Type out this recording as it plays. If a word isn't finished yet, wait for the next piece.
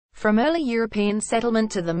From early European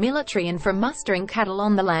settlement to the military, and from mustering cattle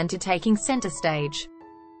on the land to taking centre stage.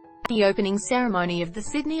 At the opening ceremony of the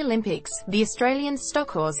Sydney Olympics, the Australian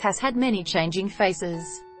stock horse has had many changing faces.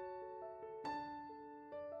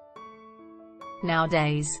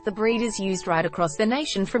 Nowadays, the breed is used right across the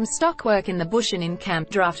nation, from stock work in the bush and in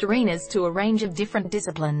camp draft arenas to a range of different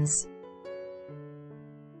disciplines.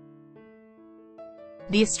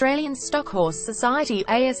 The Australian Stock Horse Society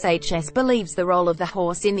 (ASHS) believes the role of the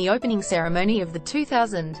horse in the opening ceremony of the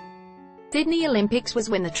 2000 Sydney Olympics was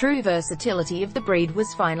when the true versatility of the breed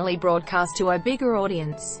was finally broadcast to a bigger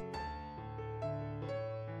audience.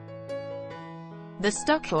 The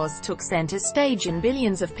stock horse took centre stage and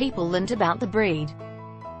billions of people learnt about the breed.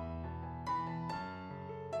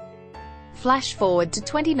 Flash forward to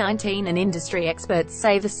 2019 and industry experts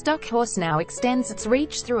say the stock horse now extends its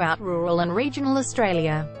reach throughout rural and regional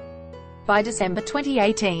Australia. By December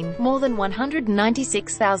 2018, more than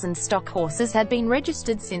 196,000 stock horses had been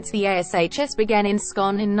registered since the ASHS began in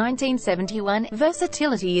Scone in 1971.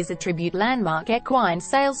 Versatility is a tribute. Landmark Equine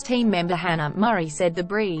sales team member Hannah Murray said the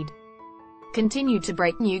breed continue to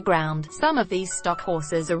break new ground. Some of these stock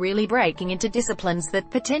horses are really breaking into disciplines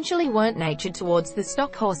that potentially weren't natured towards the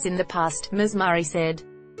stock horse in the past, Ms. Murray said.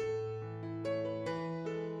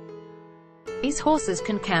 These horses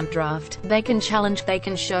can camp draft, they can challenge, they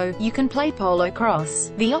can show, you can play polo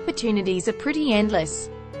cross. The opportunities are pretty endless.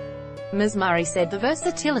 Ms. Murray said the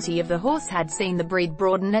versatility of the horse had seen the breed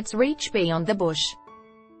broaden its reach beyond the bush.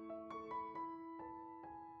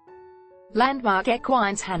 Landmark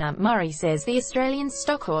Equine's Hannah Murray says the Australian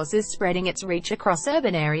stock horse is spreading its reach across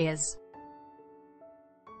urban areas.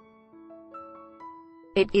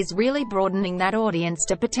 It is really broadening that audience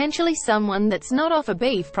to potentially someone that's not off a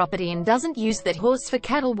beef property and doesn't use that horse for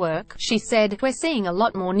cattle work, she said. We're seeing a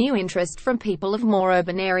lot more new interest from people of more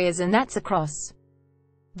urban areas, and that's across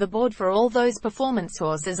the board for all those performance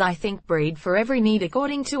horses. I think breed for every need.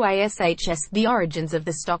 According to ASHS, the origins of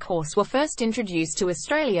the stock horse were first introduced to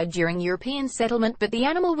Australia during European settlement, but the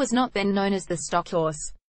animal was not then known as the stock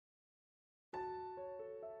horse.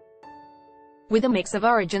 With a mix of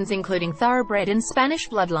origins including thoroughbred and Spanish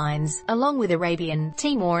bloodlines, along with Arabian,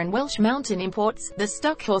 Timor and Welsh mountain imports, the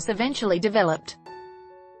stock horse eventually developed.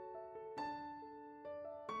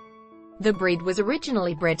 The breed was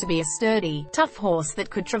originally bred to be a sturdy, tough horse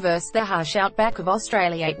that could traverse the harsh outback of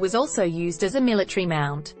Australia. It was also used as a military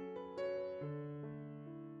mount.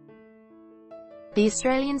 The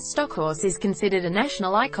Australian stock horse is considered a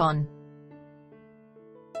national icon.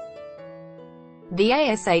 The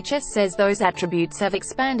ASHS says those attributes have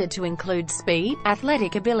expanded to include speed,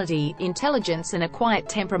 athletic ability, intelligence and a quiet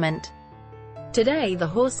temperament. Today the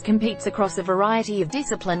horse competes across a variety of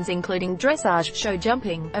disciplines including dressage, show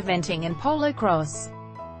jumping, eventing and polo cross.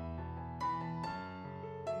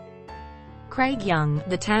 Craig Young,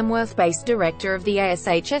 the Tamworth-based director of the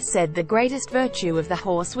ASHS, said the greatest virtue of the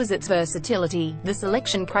horse was its versatility. The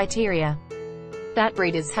selection criteria that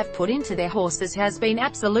breeders have put into their horses has been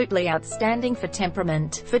absolutely outstanding for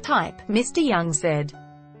temperament, for type, Mr. Young said.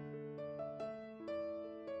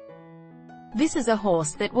 This is a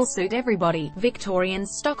horse that will suit everybody. Victorian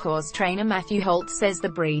stock horse trainer Matthew Holt says the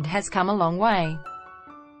breed has come a long way.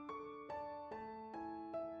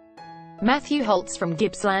 Matthew Holtz from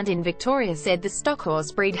Gippsland in Victoria said the stock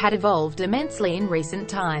horse breed had evolved immensely in recent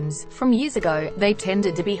times. From years ago, they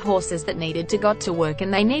tended to be horses that needed to go to work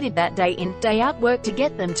and they needed that day in, day out work to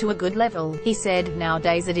get them to a good level. He said,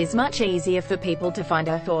 nowadays it is much easier for people to find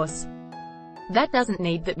a horse that doesn't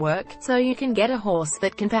need that work, so you can get a horse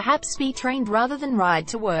that can perhaps be trained rather than ride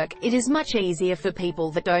to work. It is much easier for people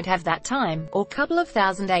that don't have that time, or couple of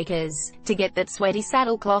thousand acres, to get that sweaty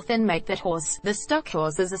saddlecloth and make that horse. The stock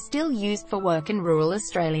horses are still used for work in rural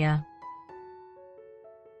Australia.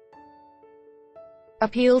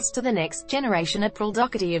 Appeals to the next generation. April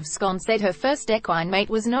Doherty of Scone said her first equine mate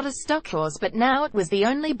was not a stock horse, but now it was the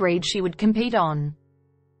only breed she would compete on.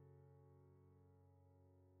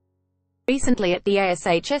 Recently at the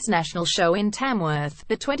ASHS National Show in Tamworth,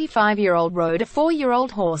 the 25-year-old rode a 4-year-old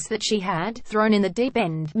horse that she had thrown in the deep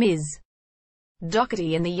end. Ms.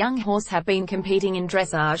 Doherty and the young horse have been competing in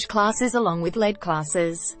dressage classes along with lead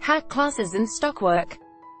classes, hack classes and stock work.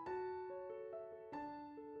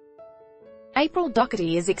 April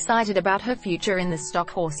Doherty is excited about her future in the stock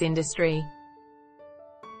horse industry.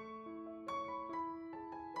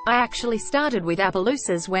 I actually started with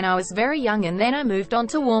Appaloosas when I was very young and then I moved on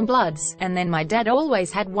to warm bloods, and then my dad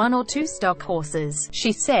always had 1 or 2 stock horses,"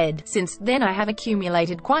 she said. "Since then I have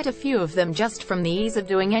accumulated quite a few of them just from the ease of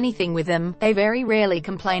doing anything with them. They very rarely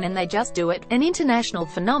complain and they just do it." An international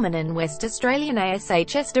phenomenon, West Australian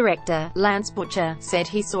ASHS director, Lance Butcher, said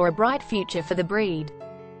he saw a bright future for the breed.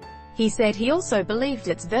 He said he also believed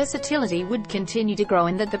its versatility would continue to grow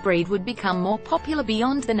and that the breed would become more popular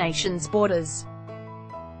beyond the nation's borders.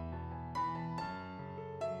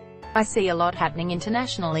 "I see a lot happening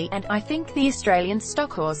internationally, and I think the Australian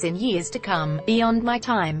stock horse in years to come, beyond my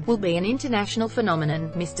time, will be an international phenomenon,"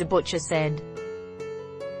 Mr. Butcher said.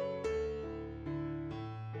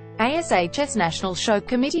 ASHS National Show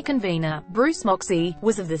Committee convener, Bruce Moxey,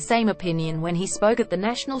 was of the same opinion when he spoke at the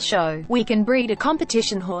national show. "We can breed a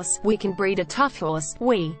competition horse, we can breed a tough horse,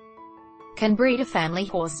 we can breed a family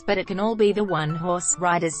horse, but it can all be the one horse."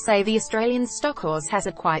 Riders say the Australian stock horse has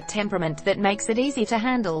a quiet temperament that makes it easy to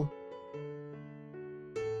handle.